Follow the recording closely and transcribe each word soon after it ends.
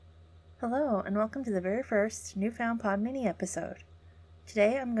Hello, and welcome to the very first Newfound Pod mini episode.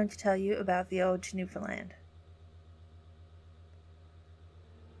 Today I'm going to tell you about the Ode to Newfoundland.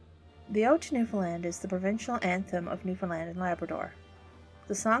 The Ode to Newfoundland is the provincial anthem of Newfoundland and Labrador.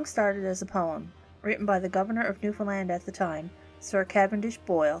 The song started as a poem, written by the Governor of Newfoundland at the time, Sir Cavendish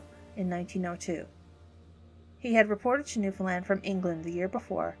Boyle, in 1902. He had reported to Newfoundland from England the year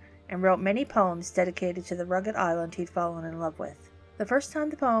before, and wrote many poems dedicated to the rugged island he'd fallen in love with. The first time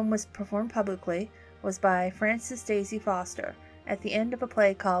the poem was performed publicly was by Frances Daisy Foster at the end of a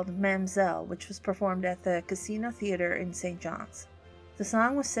play called Mamselle, which was performed at the Casino Theatre in St. John's. The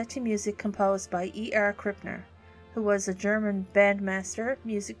song was set to music composed by E.R. Krippner, who was a German bandmaster,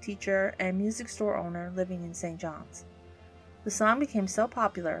 music teacher, and music store owner living in St. John's. The song became so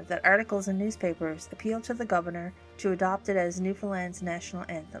popular that articles in newspapers appealed to the governor to adopt it as Newfoundland's national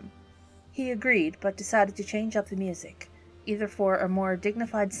anthem. He agreed, but decided to change up the music, either for a more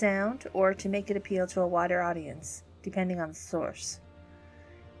dignified sound or to make it appeal to a wider audience, depending on the source.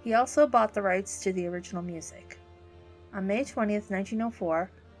 He also bought the rights to the original music. On May 20th, 1904,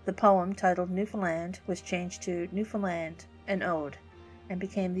 the poem titled Newfoundland was changed to Newfoundland, an Ode, and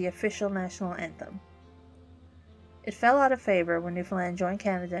became the official national anthem. It fell out of favor when Newfoundland joined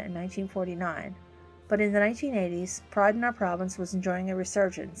Canada in 1949, but in the 1980s, pride in our province was enjoying a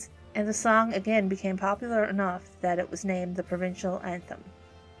resurgence, and the song again became popular enough that it was named the provincial anthem.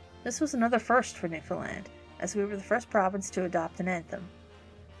 This was another first for Newfoundland, as we were the first province to adopt an anthem.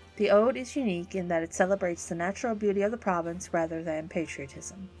 The ode is unique in that it celebrates the natural beauty of the province rather than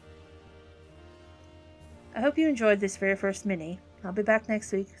patriotism. I hope you enjoyed this very first mini. I'll be back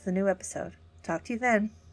next week with a new episode. Talk to you then.